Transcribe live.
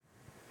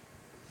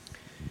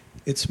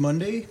It's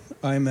Monday.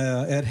 I'm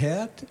Ed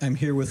Hatt. I'm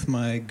here with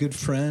my good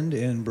friend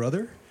and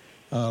brother,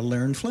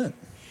 Laren Flint.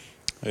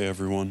 Hey,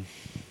 everyone.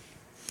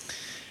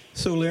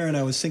 So, Laren,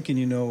 I was thinking,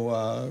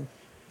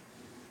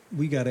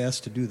 we got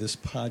asked to do this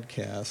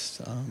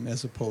podcast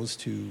as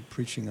opposed to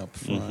preaching up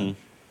front.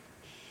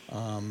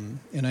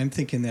 And I'm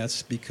thinking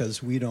that's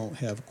because we don't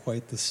have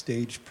quite the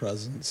stage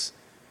presence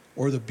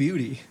or the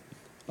beauty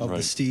of the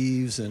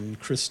Steves and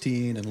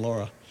Christine and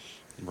Laura.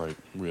 Right.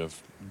 We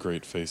have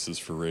great faces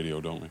for radio,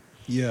 don't we?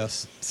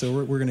 Yes. So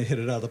we're going to hit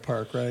it out of the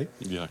park, right?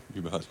 Yeah,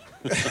 you bet.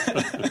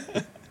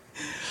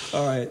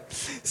 All right.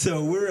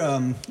 So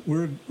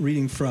we're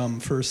reading from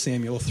 1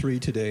 Samuel 3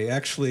 today.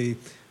 Actually,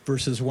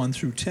 verses 1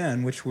 through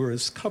 10, which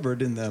was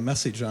covered in the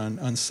message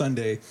on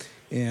Sunday.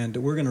 And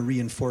we're going to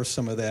reinforce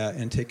some of that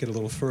and take it a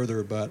little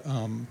further. But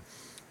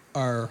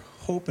our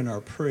hope and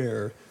our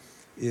prayer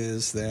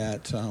is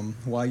that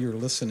while you're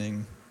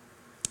listening,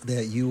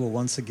 that you will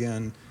once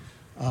again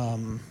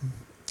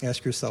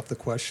ask yourself the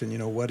question,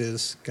 what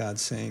is God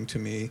saying to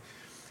me?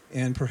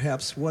 And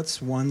perhaps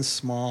what's one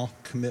small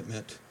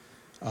commitment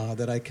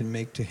that I can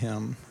make to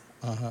him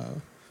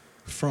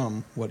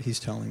from what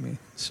he's telling me.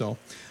 So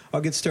I'll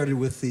get started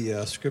with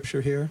the scripture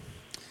here.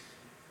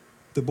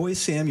 The boy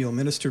Samuel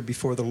ministered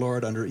before the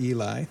Lord under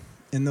Eli.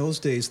 In those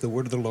days, the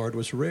word of the Lord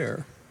was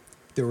rare.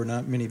 There were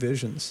not many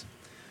visions.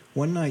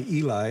 One night,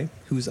 Eli,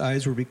 whose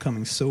eyes were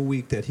becoming so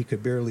weak that he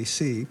could barely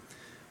see,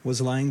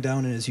 was lying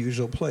down in his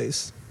usual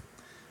place.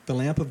 The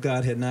lamp of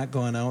God had not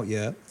gone out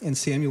yet, and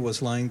Samuel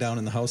was lying down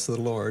in the house of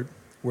the Lord,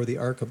 where the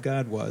ark of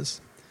God was.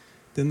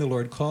 Then the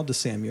Lord called to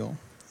Samuel.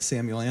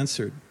 Samuel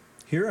answered,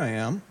 "Here I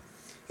am."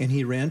 And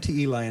he ran to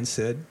Eli and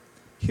said,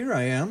 "Here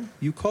I am.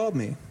 You called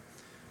me."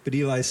 But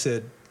Eli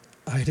said,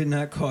 "I did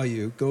not call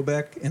you. Go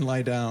back and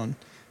lie down."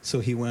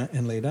 So he went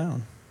and lay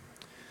down.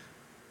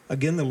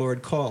 Again the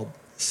Lord called,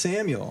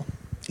 "Samuel."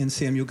 And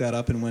Samuel got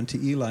up and went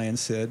to Eli and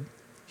said,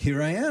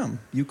 "Here I am.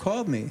 You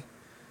called me."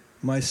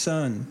 "My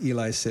son,"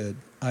 Eli said,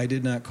 "I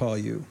did not call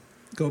you.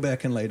 Go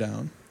back and lay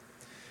down."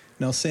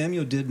 Now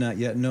Samuel did not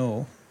yet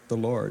know the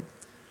Lord.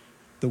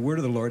 The word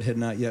of the Lord had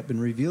not yet been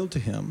revealed to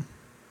him.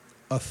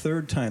 A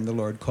third time the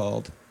Lord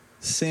called,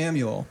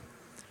 "Samuel."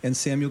 And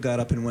Samuel got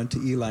up and went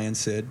to Eli and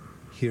said,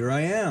 "Here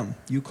I am.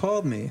 You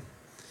called me."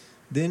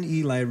 Then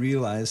Eli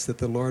realized that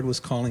the Lord was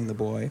calling the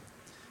boy.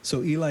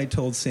 So Eli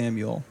told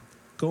Samuel,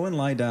 "Go and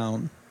lie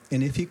down,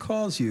 and if he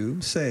calls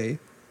you, say,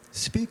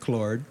 'Speak,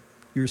 Lord,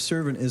 your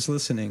servant is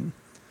listening.'"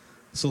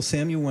 So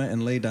Samuel went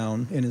and lay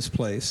down in his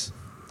place.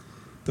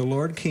 The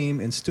Lord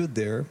came and stood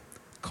there,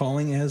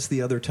 calling as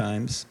the other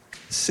times,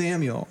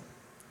 "Samuel,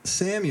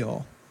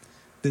 Samuel."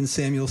 Then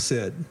Samuel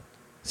said,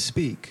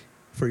 "Speak,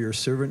 for your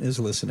servant is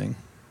listening."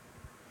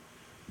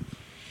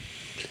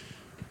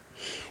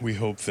 We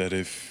hope that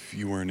if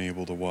you weren't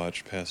able to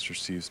watch Pastor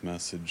Steve's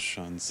message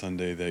on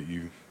Sunday, that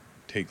you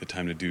take the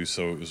time to do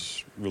so. It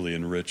was really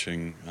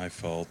enriching, I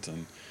felt,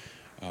 and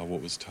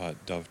what was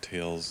taught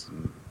dovetails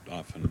and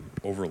often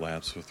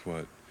overlaps with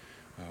what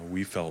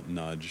we felt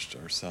nudged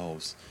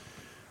ourselves.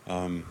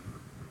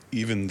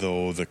 Even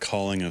though the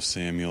calling of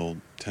Samuel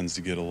tends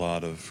to get a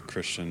lot of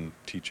Christian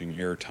teaching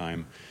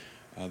airtime,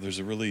 there's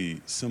a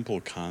really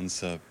simple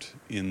concept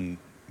in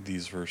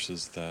these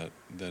verses that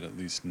at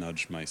least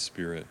nudged my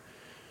spirit.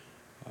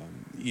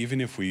 Even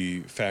if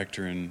we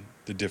factor in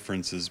the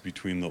differences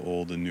between the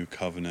Old and New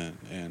Covenant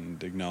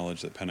and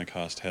acknowledge that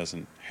Pentecost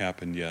hasn't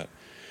happened yet,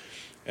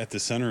 at the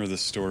center of the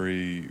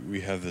story,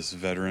 we have this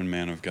veteran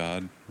man of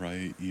God,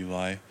 right,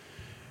 Eli,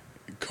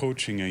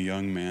 coaching a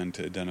young man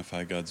to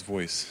identify God's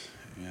voice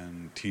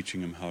and teaching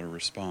him how to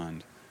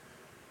respond.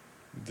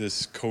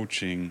 This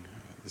coaching,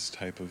 this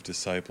type of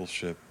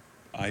discipleship,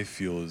 I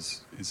feel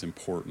is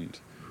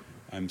important.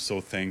 I'm so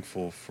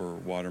thankful for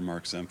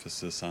Watermark's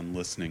emphasis on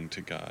listening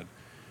to God.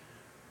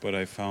 But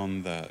I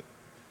found that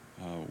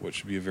what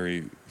should be a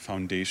very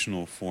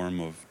foundational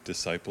form of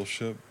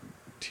discipleship,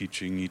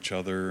 teaching each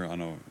other on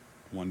a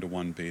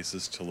one-to-one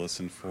basis to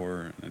listen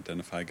for and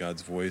identify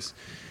God's voice,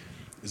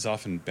 is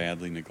often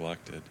badly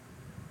neglected.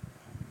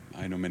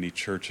 I know many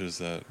churches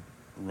that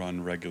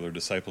run regular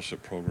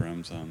discipleship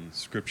programs on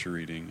scripture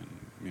reading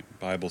and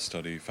Bible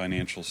study,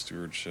 financial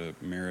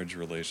stewardship, marriage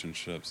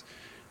relationships.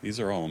 These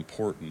are all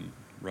important,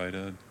 right,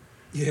 Ed?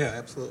 Yeah,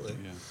 absolutely.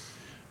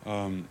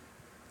 Yeah.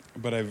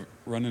 But I've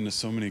run into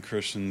so many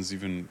Christians,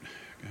 even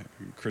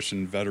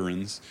Christian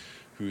veterans,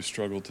 who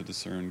struggle to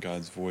discern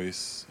God's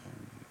voice,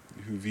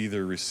 who've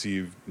either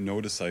received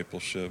no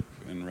discipleship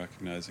in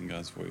recognizing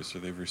God's voice, or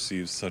they've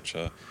received such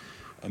a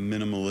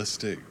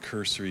minimalistic,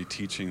 cursory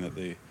teaching that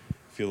they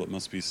feel it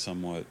must be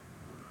somewhat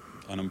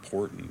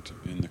unimportant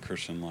in the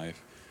Christian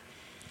life.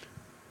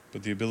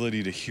 But the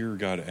ability to hear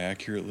God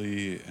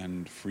accurately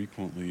and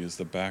frequently is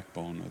the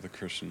backbone of the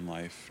Christian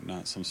life,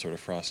 not some sort of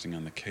frosting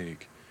on the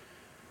cake.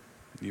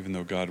 Even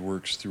though God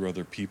works through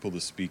other people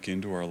to speak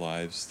into our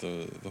lives,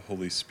 the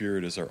Holy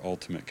Spirit is our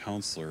ultimate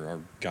counselor,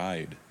 our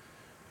guide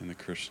in the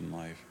Christian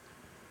life.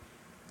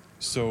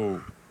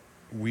 So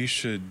we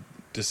should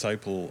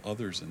disciple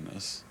others in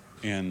this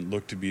and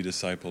look to be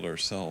discipled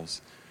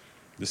ourselves.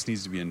 This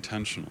needs to be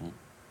intentional.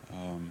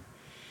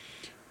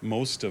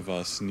 Most of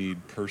us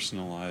need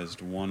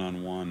personalized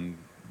one-on-one,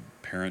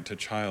 parent to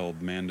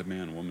child, man to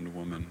man, woman to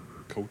woman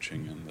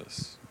coaching in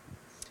this.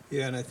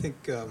 Yeah, and I think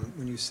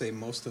when you say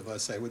most of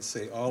us, I would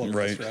say all of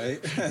Right.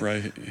 us, right?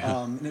 Right.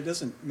 Yeah. And it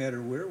doesn't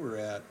matter where we're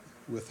at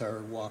with our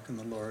walk in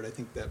the Lord. I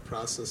think that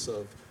process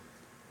of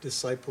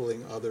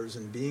discipling others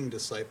and being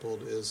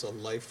discipled is a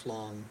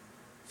lifelong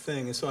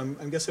thing. And so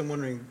I guess I'm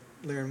wondering,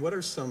 Laren, what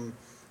are some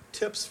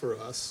tips for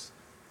us,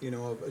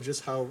 of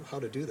just how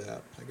to do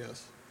that, I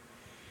guess?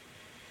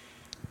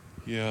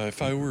 Yeah,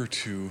 if I were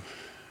to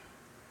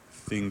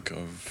think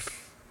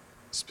of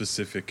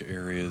specific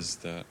areas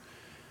that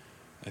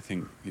I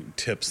think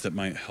tips that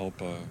might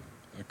help a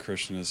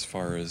Christian as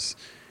far as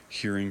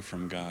hearing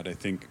from God, I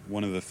think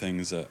one of the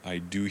things that I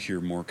do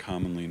hear more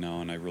commonly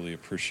now, and I really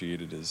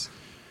appreciate it, is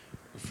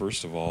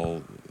first of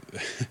all,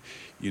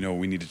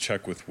 we need to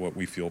check with what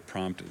we feel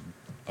prompted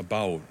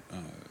about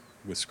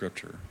with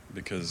Scripture,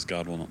 because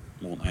God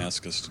won't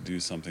ask us to do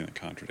something that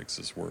contradicts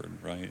His Word,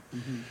 right?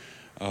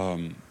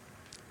 Mm-hmm.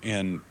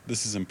 And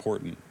this is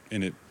important,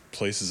 and it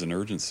places an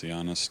urgency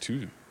on us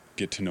to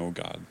get to know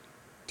God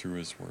through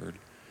His Word.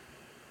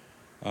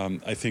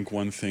 I think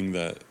one thing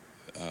that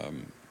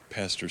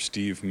Pastor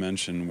Steve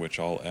mentioned, which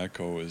I'll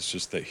echo, is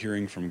just that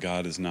hearing from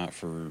God is not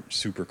for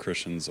super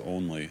Christians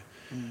only.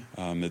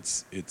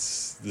 This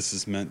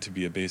is meant to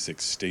be a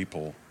basic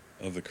staple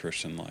of the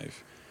Christian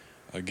life.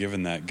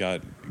 Given that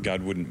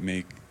God wouldn't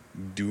make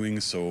doing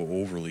so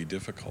overly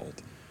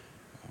difficult.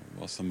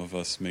 While some of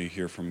us may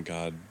hear from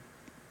God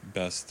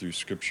best through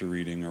scripture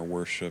reading or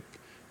worship,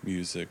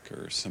 music,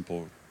 or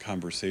simple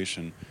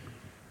conversation,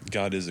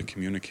 God is a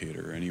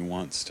communicator, and He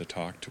wants to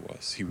talk to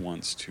us. He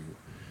wants to.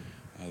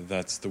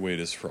 That's the way it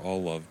is for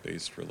all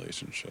love-based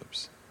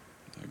relationships.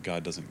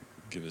 God doesn't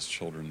give His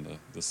children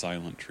the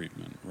silent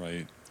treatment,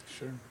 right?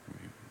 Sure.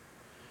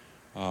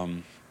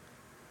 The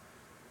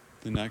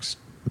next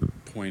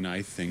point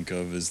I think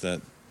of is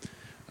that,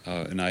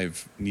 and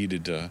I've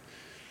needed to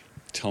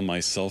tell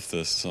myself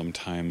this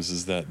sometimes,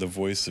 is that the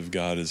voice of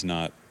God is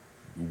not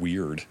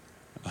weird.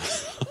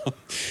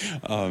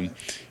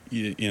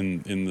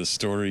 In the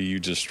story you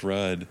just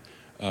read,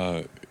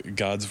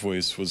 God's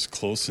voice was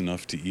close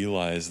enough to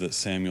Eli's that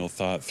Samuel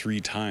thought 3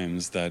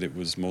 times that it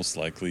was most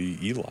likely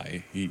Eli.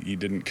 He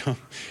didn't come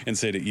and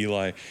say to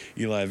Eli,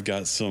 I've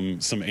got some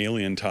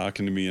alien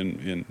talking to me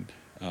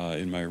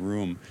in my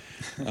room.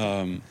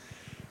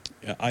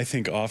 I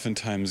think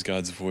oftentimes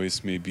God's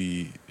voice may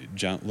be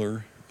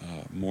gentler,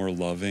 more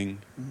loving,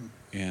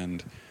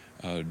 and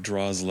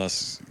draws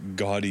less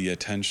gaudy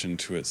attention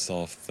to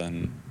itself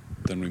than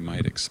we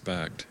might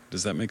expect.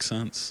 Does that make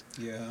sense?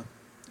 Yeah,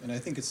 and I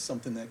think it's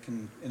something that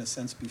can, in a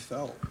sense, be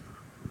felt,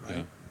 right?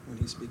 Yeah. When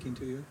He's speaking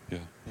to you. Yeah.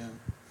 Yeah.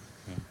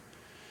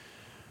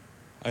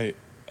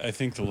 I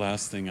think the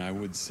last thing I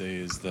would say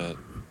is that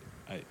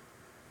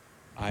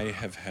I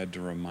have had to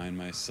remind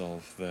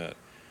myself that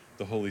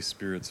the Holy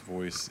Spirit's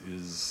voice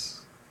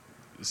is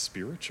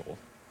spiritual,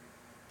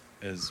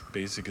 as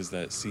basic as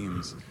that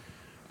seems.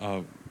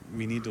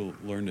 We need to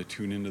learn to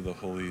tune into the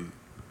Holy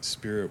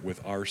Spirit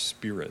with our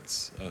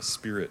spirits, a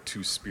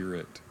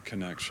spirit-to-spirit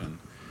connection.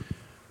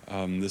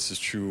 This is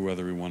true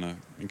whether we want to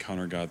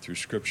encounter God through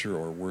Scripture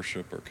or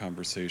worship or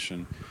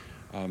conversation.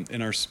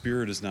 And our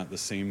spirit is not the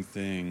same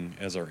thing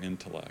as our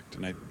intellect.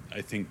 And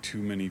I think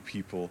too many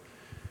people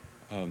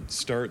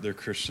start their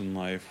Christian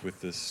life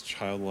with this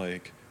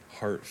childlike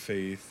heart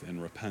faith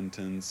and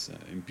repentance,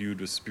 imbued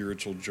with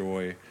spiritual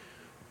joy,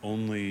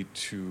 only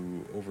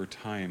to, over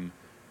time,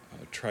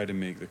 try to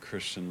make the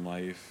Christian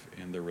life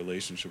and their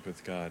relationship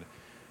with God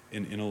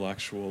an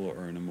intellectual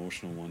or an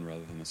emotional one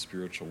rather than a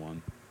spiritual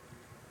one.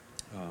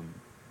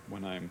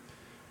 When I'm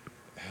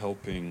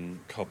helping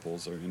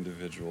couples or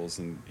individuals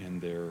and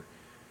they're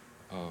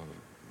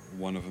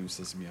one of them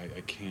says to me,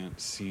 I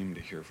can't seem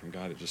to hear from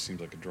God. It just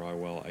seems like a dry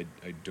well.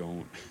 I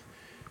don't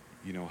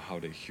know how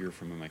to hear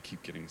from Him. I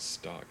keep getting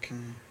stuck.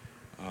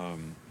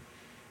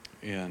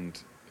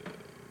 And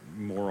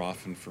more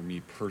often for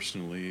me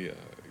personally,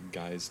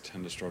 guys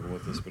tend to struggle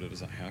with this, but it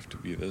doesn't have to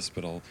be this.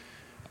 But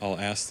I'll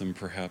ask them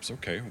perhaps,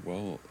 okay,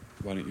 well,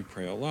 why don't you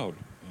pray out loud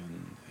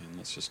and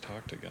let's just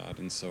talk to God.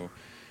 And so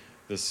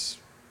this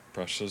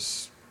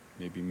precious,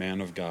 maybe man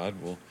of God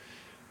will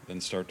then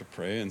start to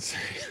pray and say,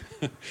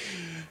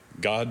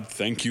 God,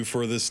 thank you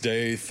for this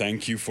day.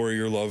 Thank you for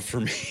your love for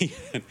me.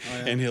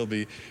 And he'll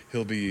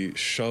be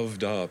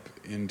shoved up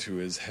into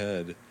his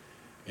head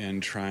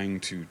and trying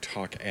to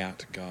talk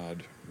at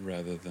God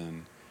rather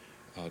than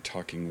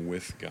talking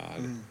with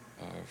God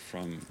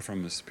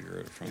from the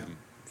Spirit,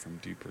 from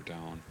deeper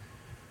down.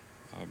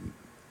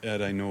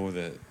 Ed, I know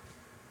that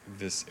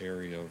this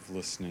area of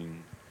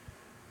listening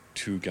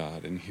to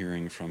God and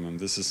hearing from Him,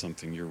 this is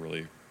something you're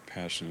really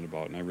passionate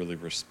about, and I really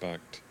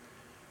respect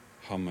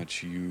how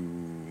much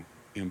you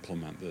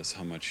implement this,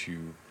 how much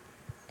you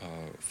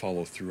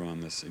follow through on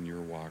this in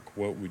your walk.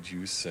 What would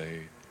you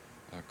say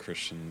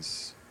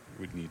Christians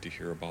would need to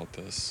hear about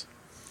this?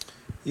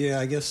 Yeah,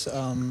 I guess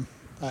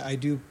I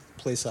do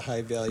place a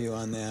high value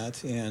on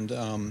that,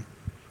 and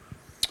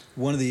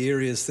one of the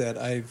areas that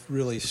I've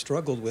really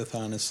struggled with,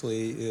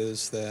 honestly,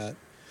 is that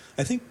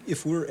I think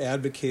if we're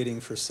advocating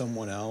for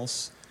someone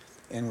else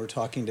and we're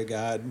talking to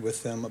God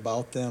with them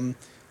about them,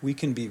 we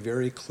can be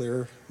very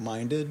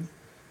clear-minded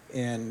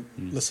and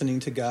listening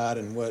to God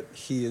and what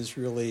He is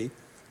really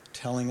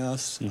telling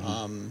us.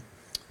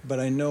 But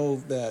I know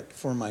that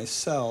for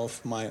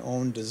myself, my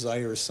own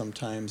desires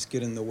sometimes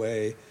get in the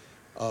way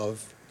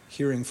of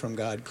hearing from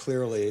God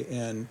clearly,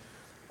 and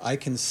I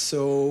can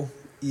so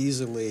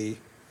easily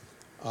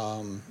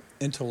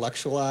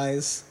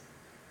intellectualize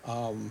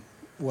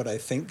what I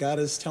think God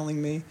is telling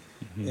me,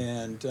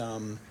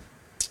 and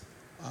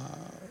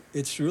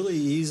it's really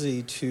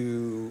easy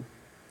to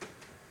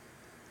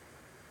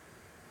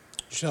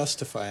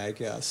justify, I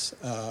guess,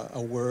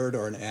 a word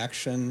or an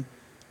action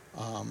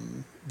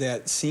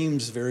that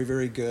seems very,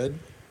 very good,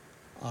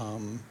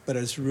 but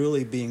is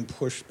really being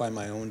pushed by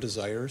my own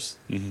desires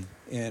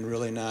and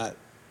really not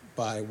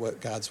by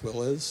what God's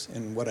will is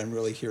and what I'm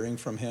really hearing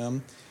from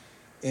Him.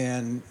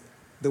 And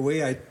the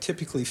way I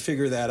typically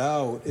figure that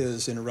out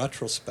is in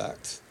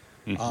retrospect,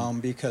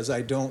 because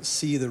I don't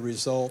see the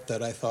result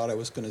that I thought I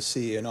was going to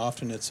see, and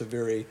often it's a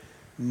very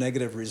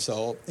negative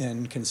result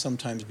and can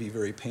sometimes be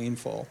very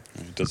painful.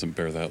 It doesn't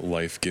bear that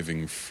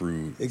life-giving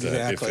fruit.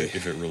 Exactly. That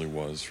if it really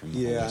was from the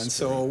Holy Spirit. And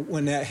so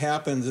when that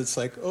happens, it's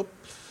like,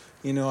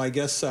 I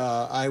guess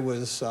I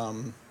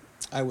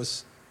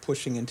was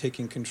pushing and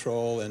taking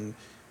control and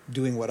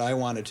doing what I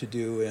wanted to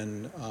do,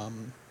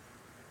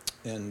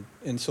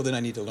 and so then I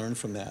need to learn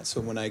from that.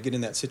 So when I get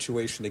in that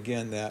situation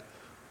again, that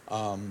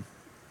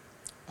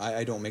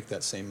I don't make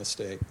that same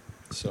mistake.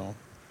 So.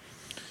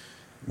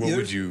 What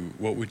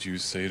would you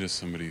say to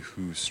somebody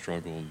who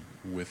struggled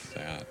with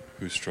that,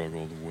 who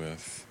struggled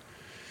with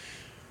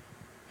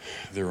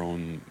their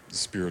own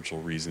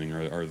spiritual reasoning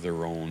or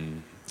their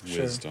own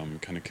wisdom,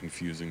 kind of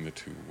confusing the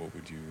two? What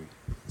would you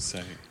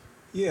say?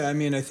 Yeah, I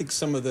mean, I think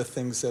some of the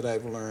things that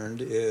I've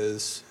learned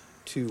is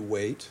to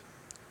wait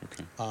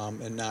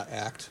and not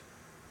act.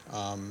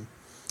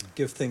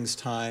 Give things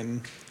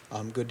time.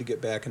 Good to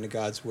get back into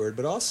God's Word,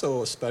 but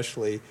also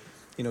especially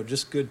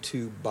just good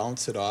to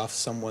bounce it off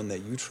someone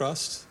that you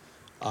trust,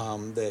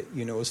 that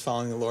is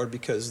following the Lord,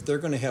 because they're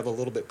going to have a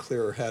little bit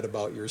clearer head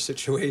about your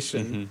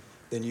situation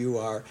than you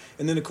are.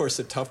 And then, of course,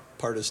 the tough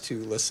part is to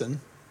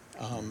listen,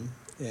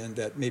 and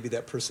that maybe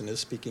that person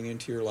is speaking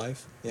into your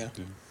life. Yeah.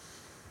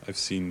 I've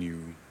seen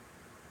you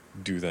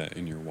do that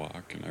in your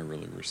walk, and I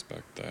really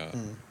respect that.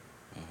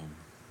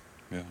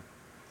 Yeah.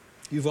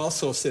 You've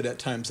also said at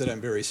times that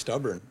I'm very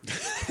stubborn.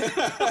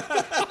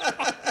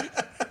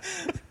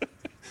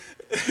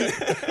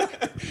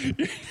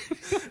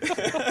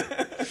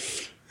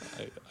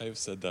 I've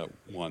said that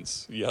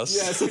once. Yes.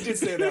 Yes, you did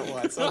say that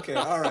once. Okay,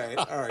 all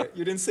right.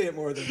 You didn't say it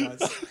more than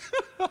once.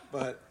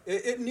 But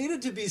it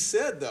needed to be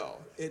said, though.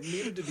 It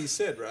needed to be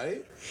said,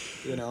 right?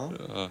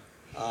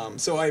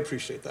 So I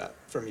appreciate that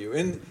from you.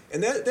 And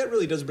that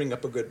really does bring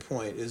up a good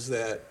point, is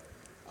that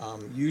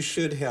you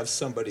should have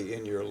somebody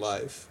in your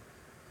life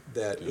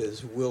that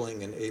is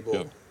willing and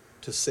able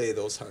to say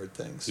those hard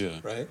things,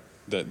 right?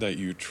 That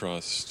you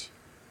trust,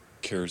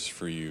 cares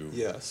for you.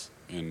 Yes.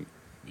 And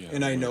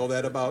I know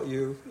that about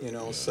you,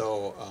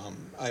 so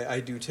I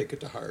do take it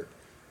to heart.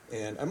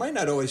 And I might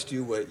not always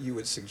do what you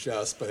would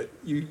suggest, but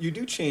you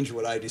do change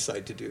what I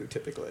decide to do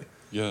typically.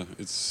 Yeah,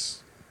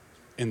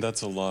 and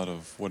that's a lot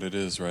of what it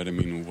is, right? I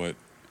mean,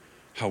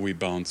 how we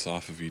bounce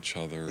off of each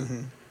other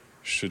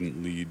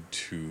shouldn't lead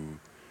to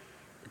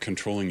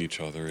controlling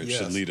each other. It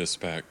should lead us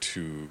back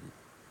to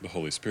the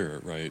Holy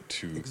Spirit, right?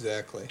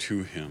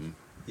 To Him.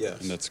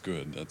 Yes. And that's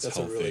good. That's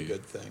healthy. That's a really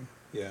good thing.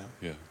 Yeah.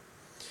 Yeah.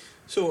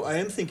 So I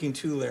am thinking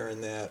too,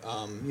 Laren, that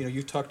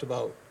you've talked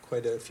about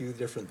quite a few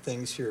different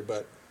things here,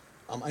 but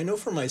I know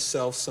for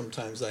myself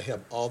sometimes I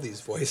have all these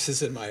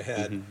voices in my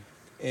head,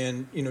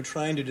 and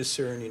trying to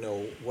discern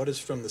what is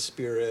from the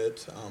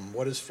Spirit,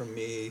 what is from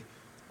me,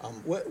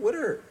 what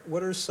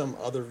are some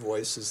other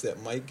voices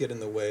that might get in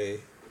the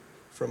way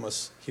from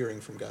us hearing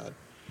from God?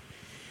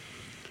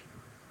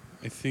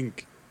 I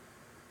think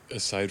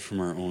aside from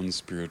our own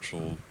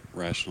spiritual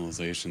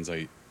rationalizations,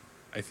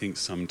 I think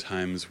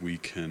sometimes we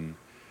can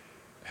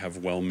have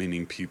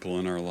well-meaning people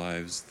in our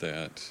lives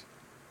that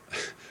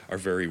are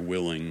very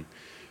willing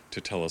to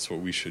tell us what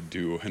we should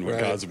do and what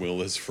God's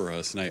will is for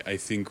us. And I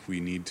think we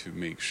need to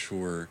make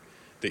sure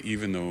that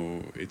even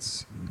though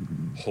it's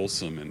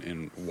wholesome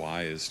and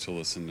wise to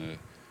listen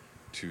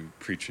to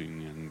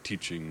preaching and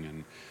teaching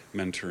and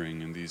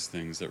mentoring and these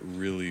things, that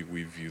really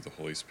we view the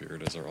Holy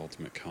Spirit as our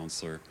ultimate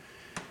counselor.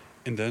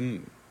 And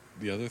then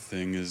the other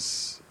thing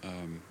is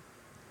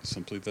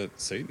simply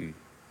that Satan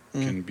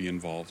can be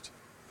involved.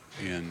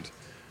 And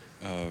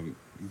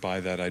by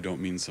that, I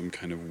don't mean some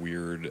kind of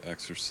weird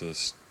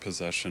exorcist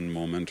possession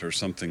moment or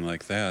something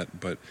like that,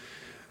 but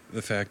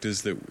the fact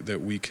is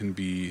that we can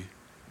be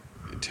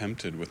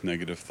tempted with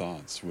negative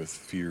thoughts, with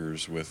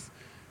fears, with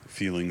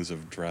feelings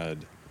of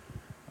dread.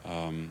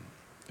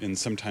 And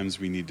sometimes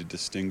we need to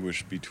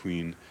distinguish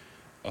between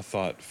a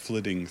thought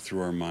flitting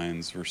through our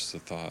minds versus a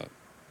thought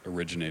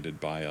originated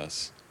by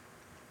us.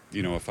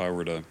 If I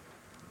were to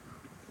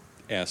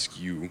ask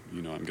you,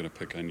 I'm going to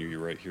pick on you, you're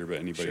right here, but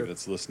anybody Sure.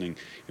 that's listening,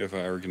 if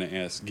I were going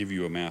to give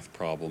you a math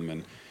problem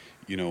and,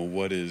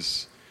 what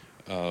is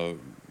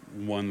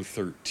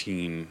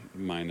 113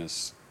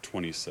 minus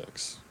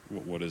 26?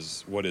 What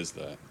is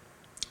that?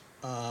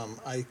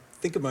 I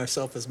think of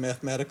myself as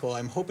mathematical.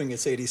 I'm hoping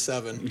it's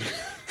 87.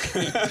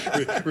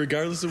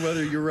 Regardless of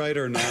whether you're right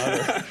or not,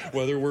 or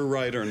whether we're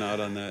right or not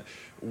on that,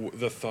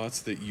 the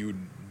thoughts that you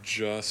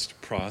just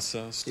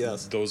processed,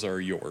 Yes. those are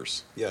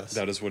yours. Yes.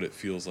 That is what it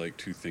feels like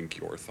to think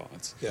your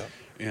thoughts. Yeah.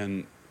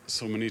 And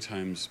so many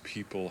times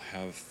people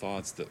have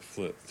thoughts that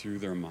flit through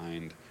their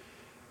mind.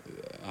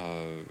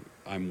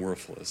 I'm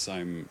worthless.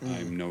 I'm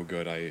no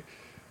good.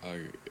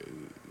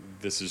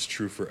 This is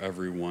true for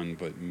everyone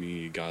but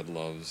me. God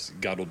loves.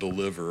 God will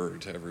deliver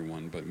to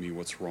everyone but me.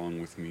 What's wrong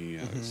with me?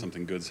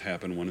 Something good's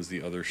happened. When is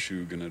the other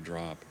shoe going to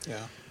drop?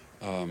 Yeah.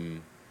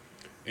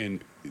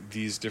 And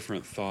these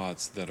different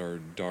thoughts that are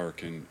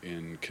dark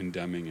and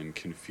condemning and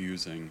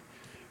confusing.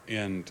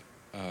 And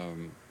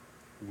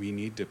we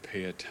need to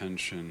pay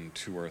attention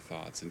to our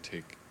thoughts and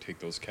take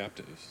those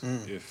captives.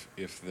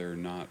 If they're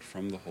not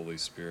from the Holy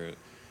Spirit,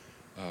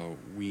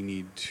 we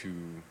need to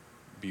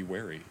be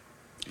wary.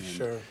 And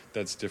Sure.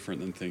 that's different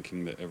than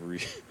thinking that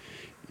every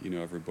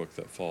book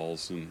that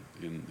falls in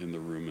the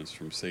room is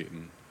from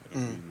Satan. I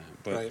don't mean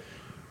that. But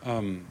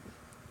right.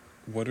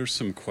 what are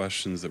some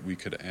questions that we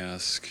could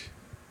ask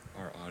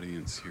our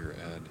audience here,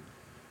 Ed,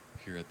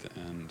 here at the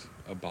end,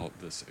 about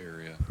this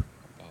area,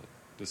 about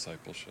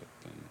discipleship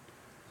and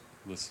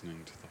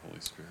listening to the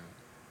Holy Spirit?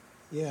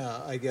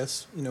 Yeah, I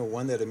guess,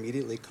 one that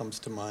immediately comes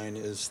to mind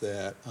is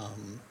that,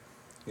 I'm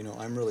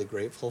really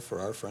grateful for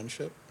our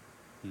friendship.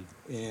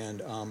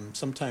 And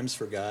sometimes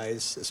for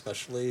guys,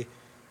 especially,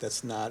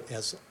 that's not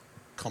as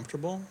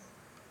comfortable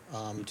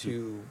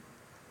to,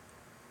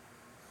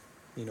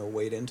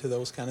 wade into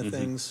those kind of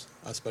things,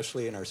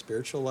 especially in our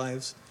spiritual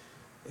lives.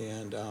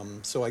 And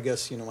so I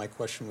guess, my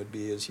question would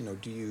be is,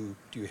 do you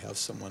have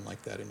someone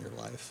like that in your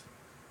life,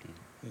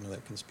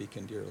 that can speak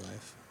into your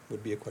life?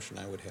 Would be a question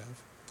I would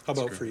have. How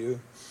about for you?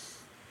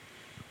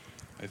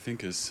 I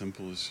think as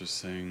simple as just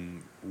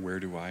saying, where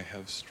do I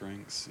have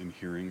strengths in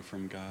hearing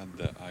from God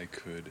that I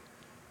could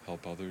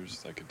help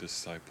others, I could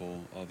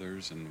disciple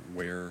others, and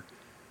where,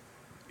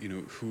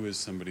 who is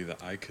somebody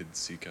that I could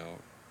seek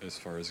out as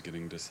far as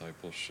getting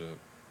discipleship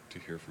to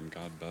hear from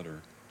God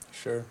better?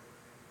 Sure.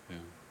 Yeah.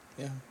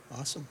 Yeah,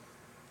 awesome.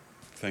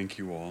 Thank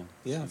you all.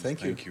 Yeah,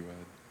 thank you. Thank you,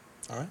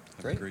 Ed. All right,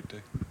 Have great. a great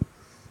day.